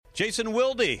Jason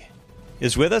Wilde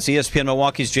is with us. ESPN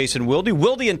Milwaukee's Jason Wilde.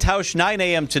 Wilde and Tausch, 9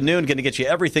 a.m. to noon. Going to get you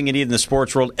everything you need in the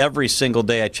sports world every single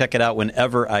day. I check it out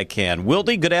whenever I can.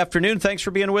 Wilde, good afternoon. Thanks for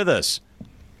being with us.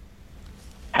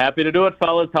 Happy to do it,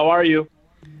 fellas. How are you?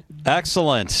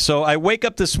 Excellent. So I wake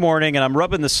up this morning, and I'm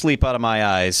rubbing the sleep out of my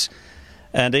eyes.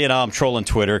 And, I'm trolling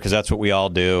Twitter because that's what we all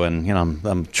do. And,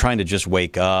 I'm trying to just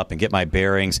wake up and get my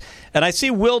bearings. And I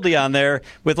see Wilde on there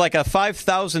with like a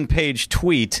 5,000-page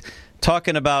tweet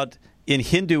talking about, in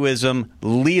Hinduism,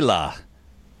 Leela.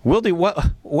 Wilde,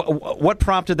 what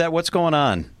prompted that? What's going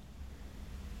on?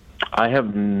 I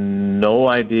have no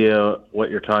idea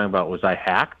what you're talking about. Was I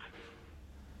hacked?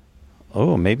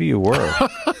 Oh, maybe you were.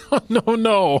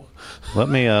 No. Let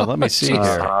me see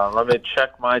here. Let me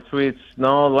check my tweets.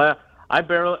 No,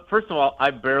 First of all, I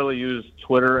barely use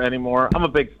Twitter anymore. I'm a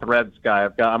big Threads guy.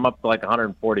 I'm up to like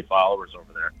 140 followers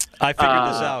over there. I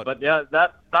figured this out. But yeah,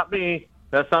 that's not me.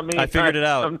 I figured it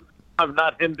out. I'm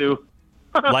not Hindu.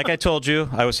 Like I told you,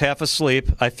 I was half asleep.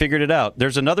 I figured it out.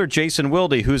 There's another Jason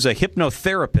Wilde who's a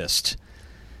hypnotherapist.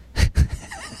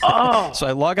 Oh. So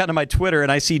I log onto my Twitter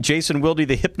and I see Jason Wilde,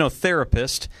 the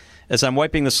hypnotherapist, as I'm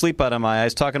wiping the sleep out of my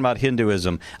eyes, talking about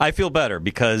Hinduism. I feel better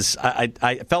because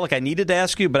I felt like I needed to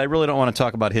ask you, but I really don't want to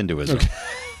talk about Hinduism.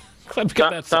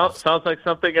 Okay. Sounds like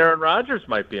something Aaron Rodgers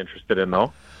might be interested in,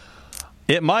 though.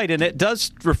 It might, and it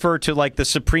does refer to like the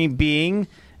supreme being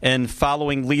and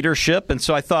following leadership. And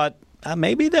so I thought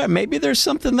maybe there's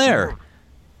something there,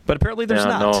 but apparently there's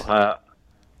not. No.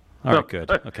 All right, good.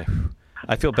 Okay.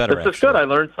 I feel better, This is good. I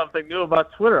learned something new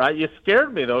about Twitter. You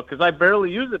scared me, though, because I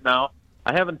barely use it now.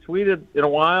 I haven't tweeted in a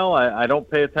while. I don't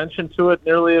pay attention to it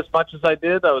nearly as much as I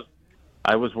did.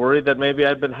 I was worried that maybe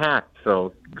I'd been hacked.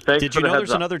 So thanks. Did you know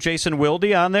there's another Jason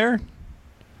Wilde on there?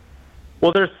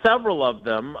 Well, there's several of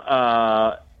them,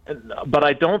 but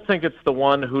I don't think it's the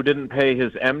one who didn't pay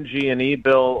his MG&E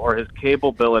bill or his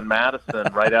cable bill in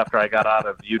Madison right after I got out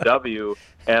of UW,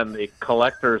 and the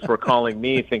collectors were calling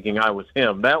me thinking I was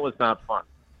him. That was not fun.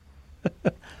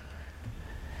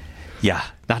 Yeah,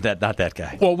 not that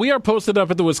guy. Well, we are posted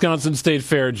up at the Wisconsin State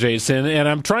Fair, Jason, and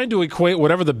I'm trying to equate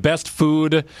whatever the best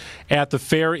food at the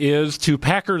fair is to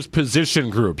Packers position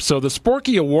group. So the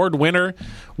Sporky Award winner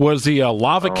was the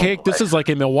lava cake. This is like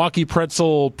a Milwaukee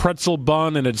pretzel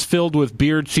bun, and it's filled with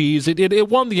beer cheese. It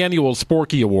won the annual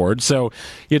Sporky Award, so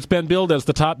it's been billed as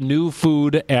the top new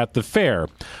food at the fair.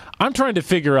 I'm trying to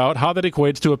figure out how that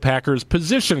equates to a Packers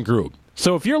position group.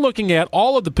 So if you're looking at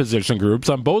all of the position groups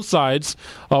on both sides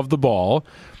of the ball,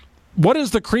 what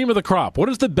is the cream of the crop? What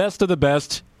is the best of the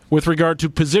best with regard to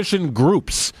position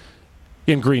groups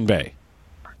in Green Bay?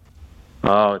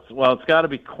 Oh, it's got to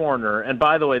be corner. And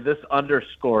by the way, this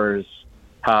underscores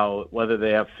how, whether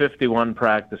they have 51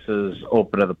 practices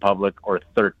open to the public or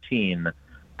 13,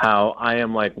 how I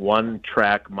am like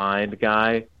one-track mind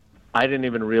guy. I didn't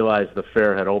even realize the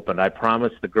fair had opened. I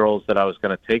promised the girls that I was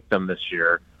going to take them this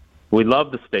year. We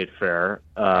love the State Fair.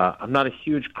 I'm not a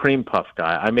huge cream puff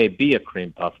guy. I may be a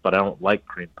cream puff, but I don't like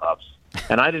cream puffs.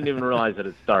 And I didn't even realize that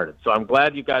it started. So I'm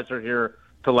glad you guys are here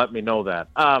to let me know that.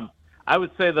 I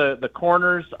would say the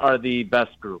corners are the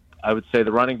best group. I would say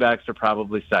the running backs are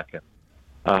probably second.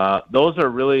 Those are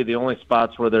really the only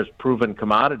spots where there's proven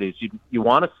commodities. You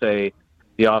want to say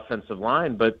the offensive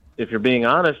line, but if you're being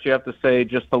honest, you have to say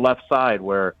just the left side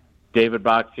where David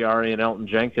Bakhtiari and Elton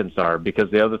Jenkins are,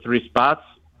 because the other three spots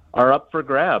are up for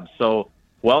grabs. So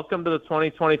welcome to the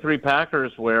 2023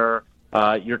 Packers, where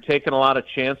you're taking a lot of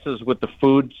chances with the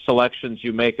food selections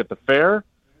you make at the fair,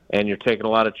 and you're taking a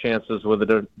lot of chances with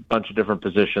a bunch of different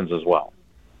positions as well.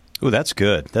 Ooh, that's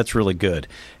good. That's really good.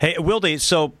 Hey, Wilde,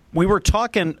 so we were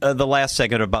talking the last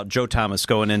segment about Joe Thomas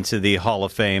going into the Hall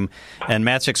of Fame, and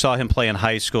Matzik saw him play in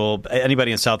high school.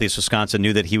 Anybody in Southeast Wisconsin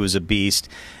knew that he was a beast.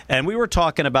 And we were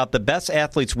talking about the best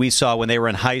athletes we saw when they were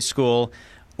in high school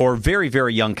or very,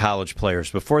 very young college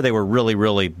players before they were really,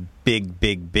 really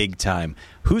big time.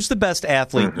 Who's the best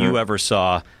athlete you ever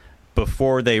saw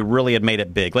before they really had made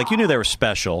it big? Like, you knew they were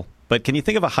special, but can you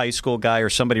think of a high school guy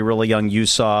or somebody really young you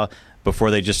saw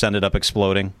before they just ended up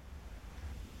exploding?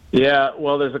 Yeah,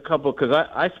 well, there's a couple, because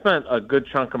I spent a good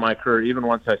chunk of my career, even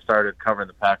once I started covering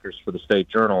the Packers for the State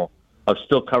Journal, of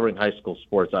still covering high school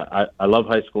sports. I love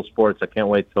high school sports. I can't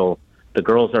wait till the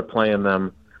girls are playing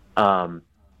them.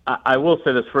 I will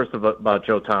say this first about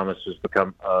Joe Thomas, who's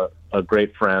become a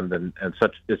great friend and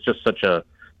it's just such a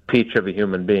peach of a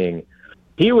human being.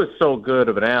 He was so good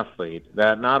of an athlete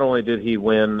that not only did he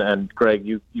win, and Greg,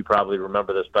 you probably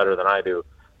remember this better than I do,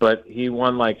 but he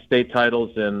won like state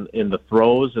titles in the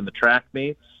throws and the track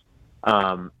meets.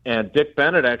 And Dick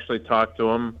Bennett actually talked to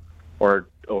him or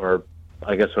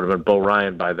I guess would have been Bo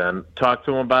Ryan by then, talked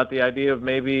to him about the idea of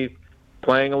maybe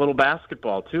playing a little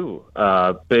basketball too.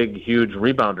 Big, huge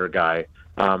rebounder guy.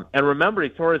 And remember, he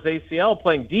tore his ACL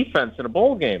playing defense in a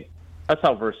bowl game. That's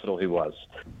how versatile he was.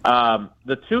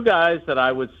 The two guys that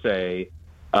I would say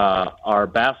are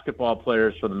basketball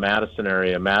players from the Madison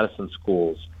area, Madison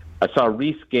schools. I saw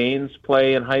Reese Gaines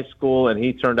play in high school, and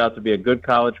he turned out to be a good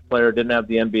college player, didn't have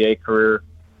the NBA career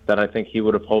that I think he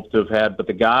would have hoped to have had. But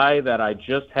the guy that I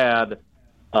just had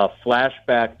a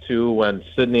flashback to when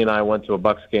Sydney and I went to a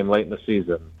Bucks game late in the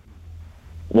season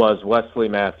was Wesley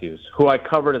Matthews, who I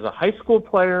covered as a high school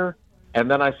player, and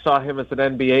then I saw him as an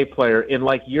NBA player in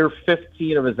like year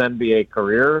 15 of his NBA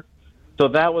career. So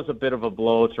that was a bit of a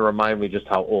blow to remind me just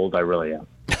how old I really am.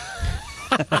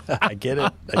 I get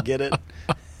it.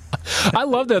 I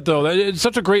love that, though. It's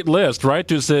such a great list, right?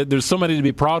 There's so many to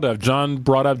be proud of. John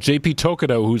brought up J.P.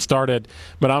 Tokido, who started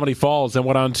Menominee Falls and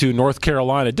went on to North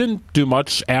Carolina. Didn't do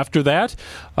much after that,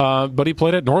 but he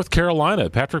played at North Carolina.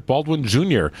 Patrick Baldwin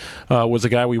Jr. Was a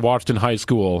guy we watched in high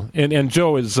school. And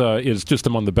Joe is just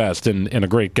among the best and a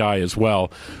great guy as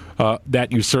well.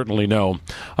 That you certainly know.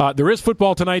 There is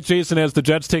football tonight, Jason, as the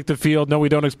Jets take the field. No, we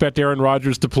don't expect Aaron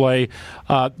Rodgers to play.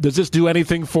 Does this do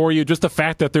anything for you, just the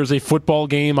fact that there's a football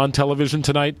game on television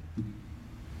tonight?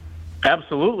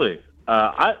 Absolutely.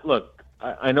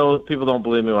 I know people don't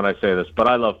believe me when I say this, but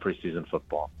I love preseason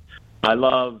football. I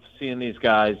love seeing these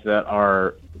guys that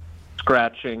are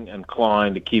scratching and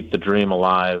clawing to keep the dream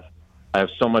alive. I have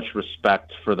so much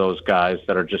respect for those guys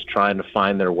that are just trying to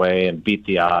find their way and beat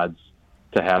the odds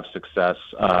to have success.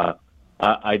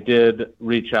 I did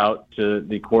reach out to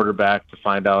the quarterback to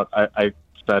find out. I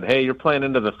said, hey, you're playing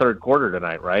into the third quarter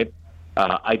tonight, right?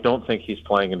 I don't think he's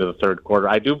playing into the third quarter.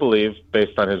 I do believe,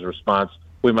 based on his response,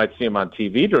 we might see him on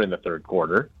TV during the third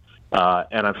quarter.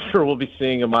 And I'm sure we'll be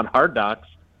seeing him on Hard Knocks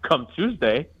come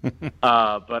Tuesday.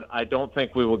 But I don't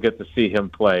think we will get to see him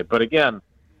play. But again,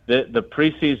 the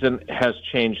preseason has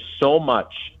changed so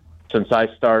much since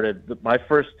I started my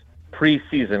first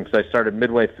preseason, because I started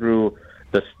midway through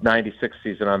the 96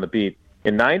 season on the beat.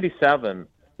 In 97,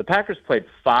 the Packers played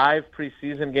 5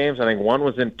 preseason games. I think one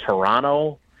was in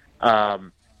Toronto.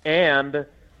 And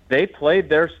they played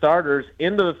their starters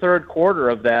into the third quarter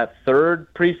of that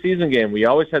third preseason game. We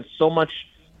always had so much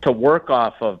to work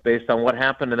off of based on what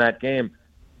happened in that game.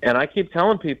 And I keep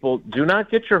telling people, do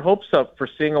not get your hopes up for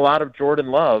seeing a lot of Jordan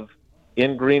Love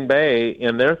in Green Bay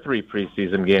in their 3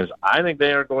 preseason games. I think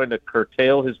they are going to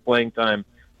curtail his playing time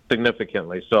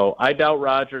significantly. So I doubt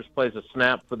Rodgers plays a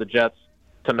snap for the Jets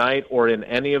tonight or in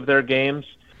any of their games,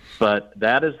 but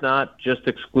that is not just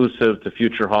exclusive to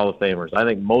future Hall of Famers. I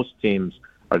think most teams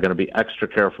are going to be extra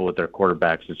careful with their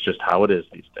quarterbacks. It's just how it is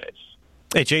these days.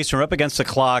 Hey, Jason, we're up against the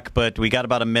clock, but we got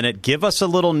about a minute. Give us a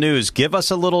little news. Give us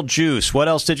a little juice. What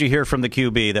else did you hear from the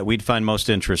QB that we'd find most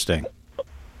interesting?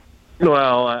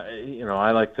 Well,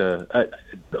 I like to,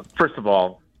 first of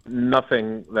all,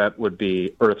 nothing that would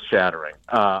be earth-shattering.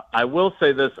 I will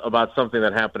say this about something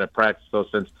that happened at practice, though,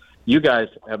 since you guys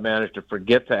have managed to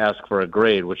forget to ask for a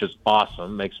grade, which is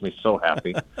awesome, makes me so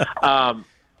happy.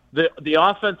 The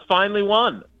offense finally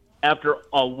won after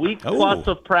a week plus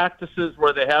of practices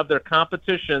where they have their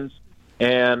competitions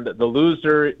and the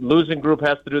losing group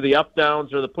has to do the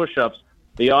up-downs or the push-ups.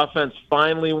 The offense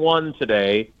finally won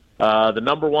today. The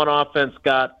number 1 offense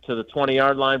got to the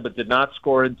 20-yard line but did not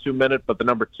score in 2 minutes, but the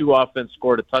number 2 offense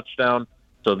scored a touchdown,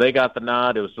 so they got the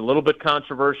nod. It was a little bit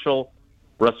controversial.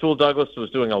 Rasul Douglas was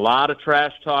doing a lot of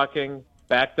trash talking,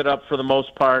 backed it up for the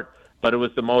most part, but it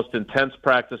was the most intense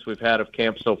practice we've had of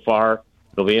camp so far.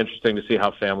 It'll be interesting to see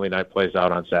how family night plays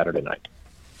out on Saturday night.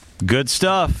 Good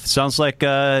stuff. Sounds like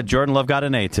Jordan Love got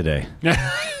an A today.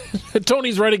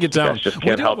 Tony's writing it down. Just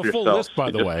can't help a full yourself. list,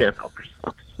 by the way. Can't help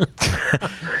yourself.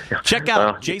 Check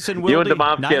out Jason Wilde. You and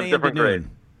Domofsky have different grades.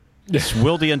 It's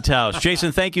Wilde and Taos.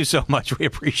 Jason, thank you so much. We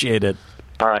appreciate it.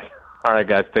 All right,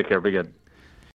 guys. Take care. Be good.